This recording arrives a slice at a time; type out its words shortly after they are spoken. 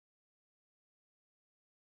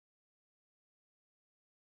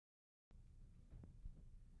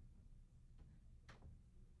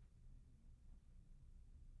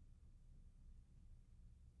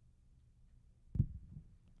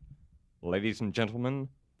ladies and gentlemen,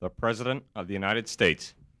 the President of the United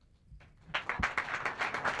States.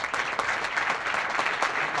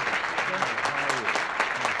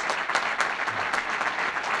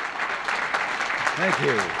 Thank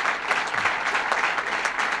you.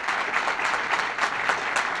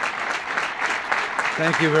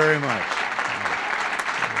 Thank you very much.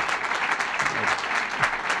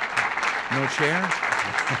 No chair?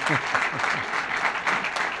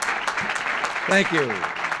 Thank you.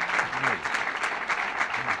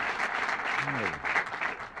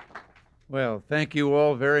 Well, thank you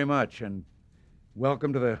all very much, and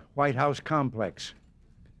welcome to the White House complex.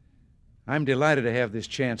 I'm delighted to have this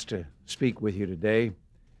chance to speak with you today.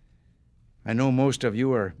 I know most of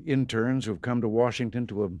you are interns who've come to Washington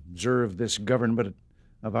to observe this government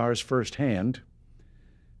of ours firsthand.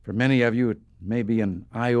 For many of you, it may be an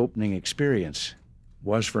eye-opening experience.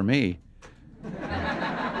 Was for me.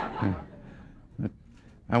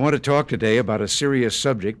 I want to talk today about a serious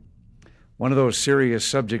subject, one of those serious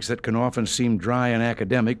subjects that can often seem dry and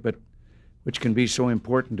academic, but which can be so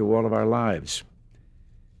important to all of our lives.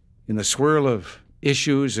 In the swirl of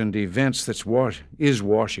issues and events that is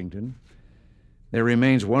Washington, there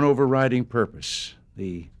remains one overriding purpose,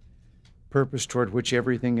 the purpose toward which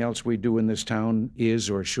everything else we do in this town is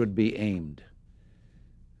or should be aimed.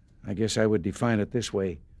 I guess I would define it this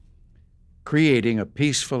way: creating a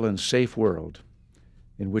peaceful and safe world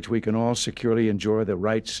in which we can all securely enjoy the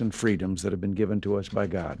rights and freedoms that have been given to us by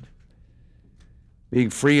God.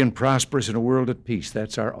 Being free and prosperous in a world at peace,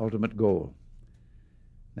 that's our ultimate goal.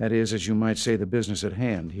 That is, as you might say, the business at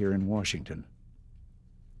hand here in Washington.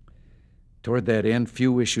 Toward that end,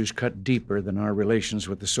 few issues cut deeper than our relations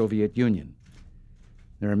with the Soviet Union.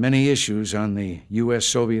 There are many issues on the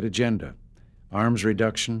U.S.-Soviet agenda: arms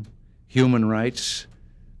reduction, human rights,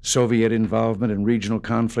 Soviet involvement in regional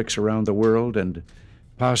conflicts around the world, and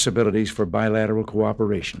possibilities for bilateral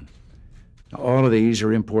cooperation. Now, all of these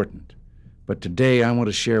are important, but today I want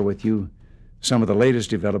to share with you some of the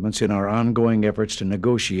latest developments in our ongoing efforts to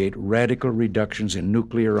negotiate radical reductions in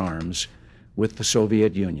nuclear arms with the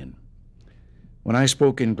Soviet Union. When I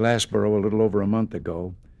spoke in Glassboro a little over a month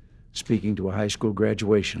ago, speaking to a high school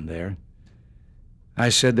graduation there, I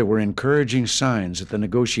said there were encouraging signs at the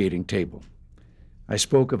negotiating table. I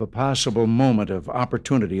spoke of a possible moment of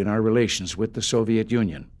opportunity in our relations with the Soviet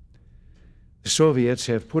Union. The Soviets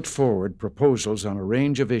have put forward proposals on a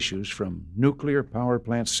range of issues, from nuclear power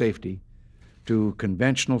plant safety to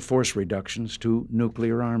conventional force reductions to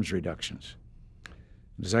nuclear arms reductions.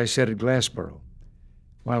 As I said at Glassboro,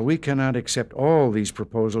 while we cannot accept all these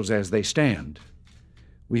proposals as they stand,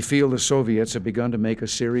 we feel the Soviets have begun to make a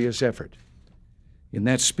serious effort. In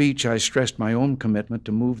that speech, I stressed my own commitment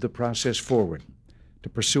to move the process forward, to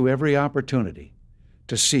pursue every opportunity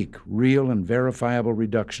to seek real and verifiable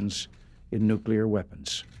reductions in nuclear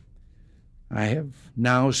weapons. I have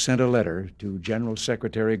now sent a letter to General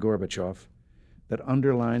Secretary Gorbachev that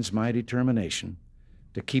underlines my determination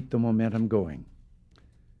to keep the momentum going.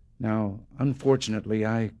 Now, unfortunately,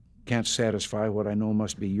 I can't satisfy what I know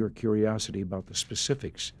must be your curiosity about the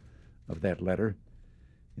specifics of that letter.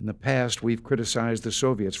 In the past, we've criticized the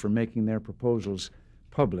Soviets for making their proposals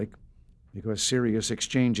public because serious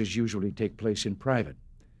exchanges usually take place in private.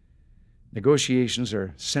 Negotiations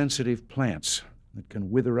are sensitive plants that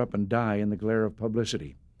can wither up and die in the glare of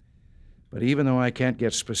publicity. But even though I can't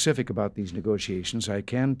get specific about these negotiations, I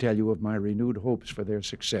can tell you of my renewed hopes for their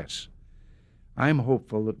success. I'm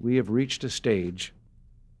hopeful that we have reached a stage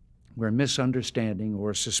where misunderstanding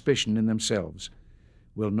or suspicion in themselves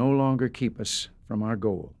will no longer keep us from our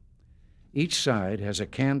goal. Each side has a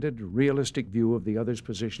candid, realistic view of the other's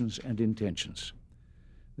positions and intentions.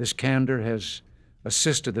 This candor has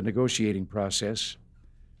assisted the negotiating process,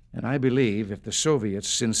 and I believe if the Soviets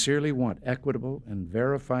sincerely want equitable and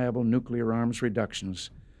verifiable nuclear arms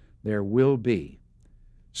reductions, there will be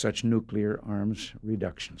such nuclear arms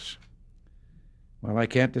reductions. While I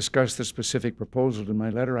can't discuss the specific proposals in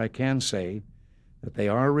my letter, I can say that they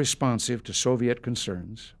are responsive to Soviet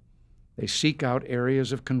concerns. They seek out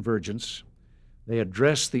areas of convergence. They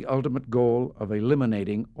address the ultimate goal of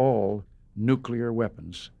eliminating all nuclear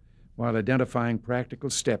weapons while identifying practical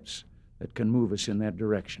steps that can move us in that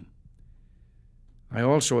direction. I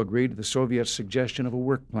also agreed to the Soviets' suggestion of a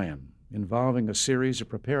work plan involving a series of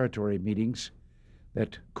preparatory meetings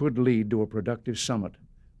that could lead to a productive summit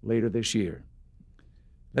later this year.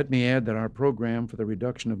 Let me add that our program for the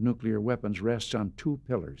reduction of nuclear weapons rests on two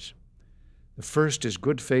pillars. The first is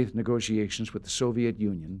good faith negotiations with the Soviet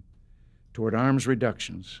Union toward arms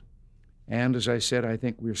reductions, and as I said, I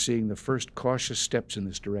think we're seeing the first cautious steps in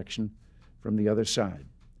this direction from the other side.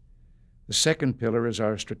 The second pillar is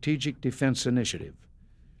our Strategic Defense Initiative,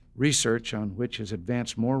 research on which has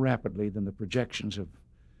advanced more rapidly than the projections of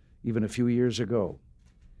even a few years ago.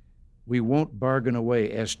 We won't bargain away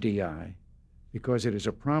SDI because it is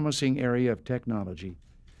a promising area of technology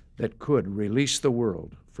that could release the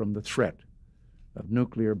world from the threat of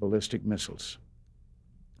nuclear ballistic missiles.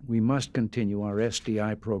 We must continue our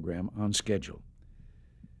SDI program on schedule.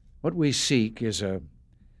 What we seek is a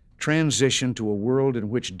transition to a world in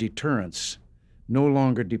which deterrence no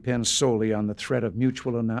longer depends solely on the threat of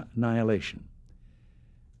mutual annihilation.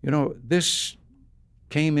 You know, this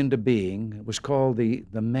came into being. It was called the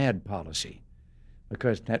MAD policy,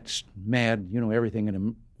 because that's MAD, you know, everything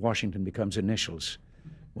in Washington becomes initials.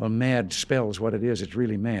 Well, MAD spells what it is. It's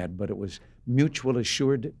really MAD, but it was mutual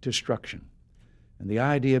assured destruction. And the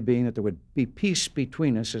idea being that there would be peace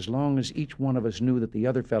between us as long as each one of us knew that the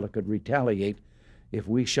other fellow could retaliate if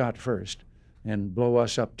we shot first and blow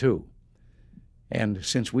us up too. And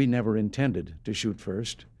since we never intended to shoot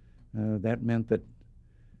first, that meant that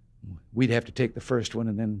we'd have to take the first one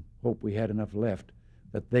and then hope we had enough left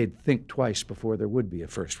that they'd think twice before there would be a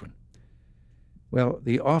first one. Well,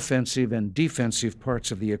 the offensive and defensive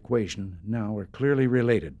parts of the equation now are clearly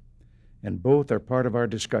related, and both are part of our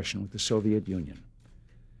discussion with the Soviet Union.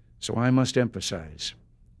 So I must emphasize,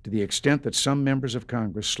 to the extent that some members of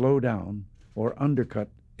Congress slow down or undercut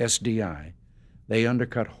SDI, they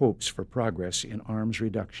undercut hopes for progress in arms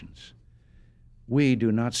reductions. We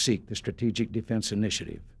do not seek the Strategic Defense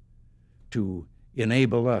Initiative to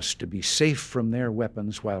enable us to be safe from their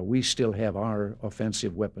weapons while we still have our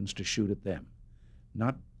offensive weapons to shoot at them.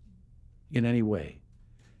 Not in any way.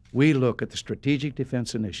 We look at the Strategic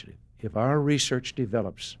Defense Initiative. If our research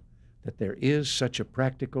develops that there is such a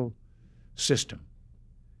practical system,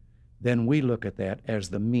 then we look at that as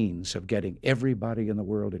the means of getting everybody in the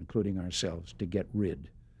world, including ourselves, to get rid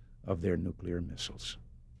of their nuclear missiles.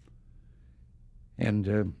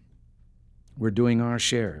 And we're doing our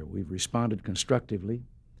share. We've responded constructively.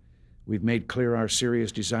 We've made clear our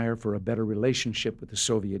serious desire for a better relationship with the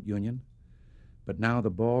Soviet Union. But now the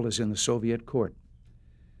ball is in the Soviet court.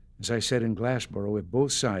 As I said in Glassboro, if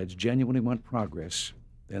both sides genuinely want progress,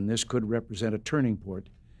 then this could represent a turning point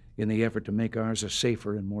in the effort to make ours a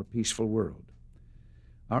safer and more peaceful world.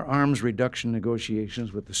 Our arms reduction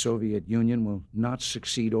negotiations with the Soviet Union will not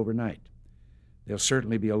succeed overnight. They'll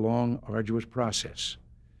certainly be a long, arduous process.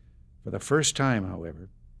 For the first time, however,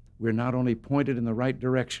 we're not only pointed in the right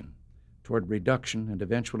direction toward reduction and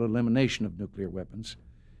eventual elimination of nuclear weapons,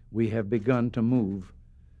 we have begun to move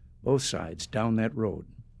both sides down that road.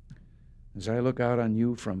 As I look out on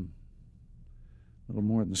you from a little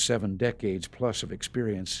more than 7 decades plus of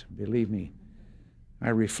experience, believe me, I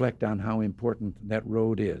reflect on how important that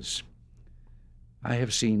road is. I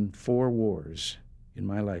have seen 4 wars in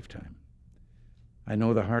my lifetime. I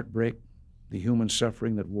know the heartbreak, the human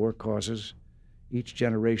suffering that war causes. Each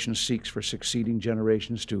generation seeks for succeeding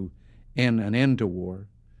generations to end an end to war,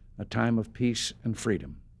 a time of peace and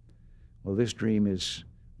freedom. Well, this dream is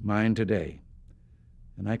mine today.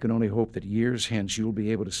 And I can only hope that years hence you'll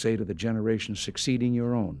be able to say to the generations succeeding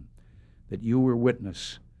your own that you were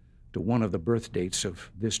witness to one of the birth dates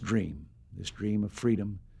of this dream of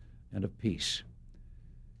freedom and of peace.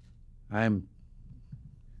 I'm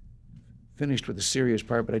finished with the serious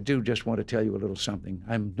part, but I do just want to tell you a little something.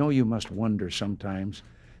 I know you must wonder sometimes,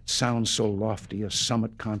 it sounds so lofty, a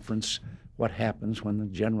summit conference, what happens when the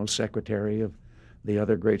General Secretary of the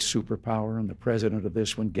other great superpower and the president of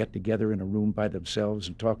this one get together in a room by themselves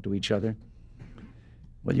and talk to each other.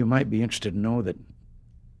 Well, you might be interested to know that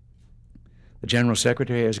the General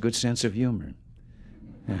Secretary has a good sense of humor.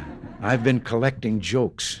 I've been collecting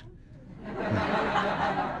jokes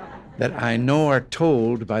that I know are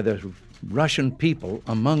told by the Russian people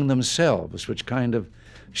among themselves, which kind of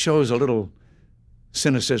shows a little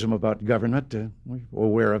cynicism about government. We're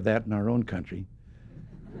aware of that in our own country.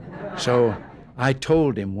 So I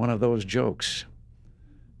told him one of those jokes,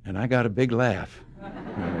 and I got a big laugh.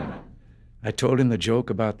 I told him the joke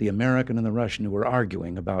about the American and the Russian who were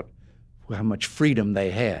arguing about how much freedom they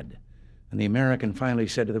had. And the American finally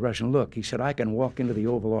said to the Russian, look, he said, I can walk into the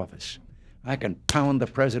Oval Office. I can pound the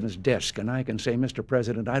president's desk, and I can say, Mr.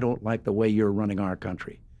 President, I don't like the way you're running our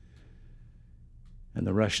country. And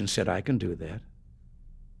the Russian said, I can do that.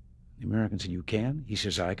 The American said, you can? He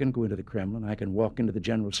says, I can go into the Kremlin. I can walk into the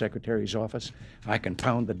General Secretary's office. I can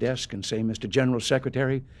pound the desk and say, Mr. General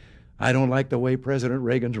Secretary, I don't like the way President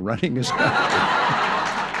Reagan's running his country.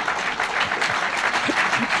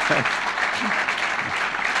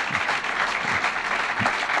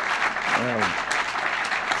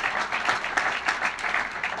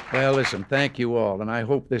 Well, listen, thank you all, and I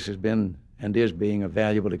hope this has been and is being a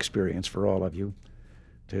valuable experience for all of you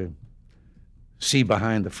to see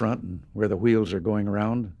behind the front and where the wheels are going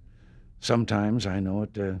around. Sometimes I know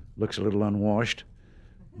it looks a little unwashed,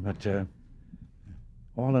 but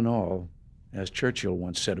all in all, as Churchill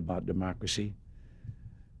once said about democracy,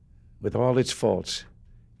 with all its faults,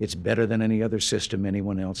 it's better than any other system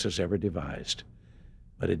anyone else has ever devised.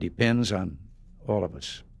 But it depends on all of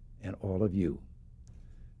us and all of you.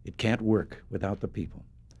 It can't work without the people.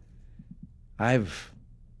 I have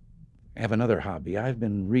another hobby. I've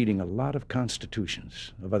been reading a lot of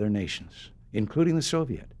constitutions of other nations, including the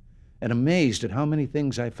Soviet, and amazed at how many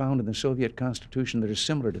things I found in the Soviet Constitution that are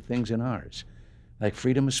similar to things in ours, like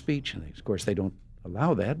freedom of speech and things. Of course, they don't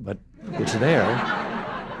allow that, but it's there.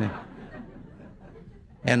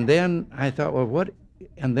 And then I thought, well, what?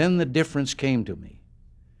 And then the difference came to me.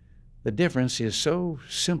 The difference is so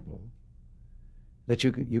simple that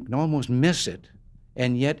you can almost miss it,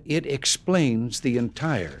 and yet it explains the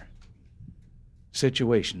entire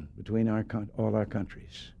situation between all our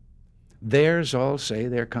countries. Theirs all say,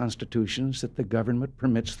 their constitutions, that the government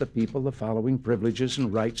permits the people the following privileges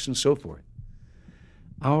and rights and so forth.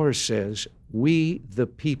 Ours says, we, the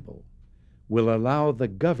people, will allow the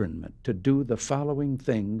government to do the following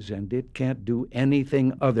things, and it can't do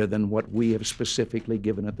anything other than what we have specifically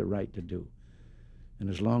given it the right to do. And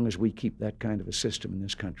as long as we keep that kind of a system in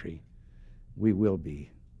this country, we will be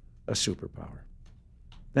a superpower.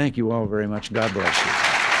 Thank you all very much. God bless you.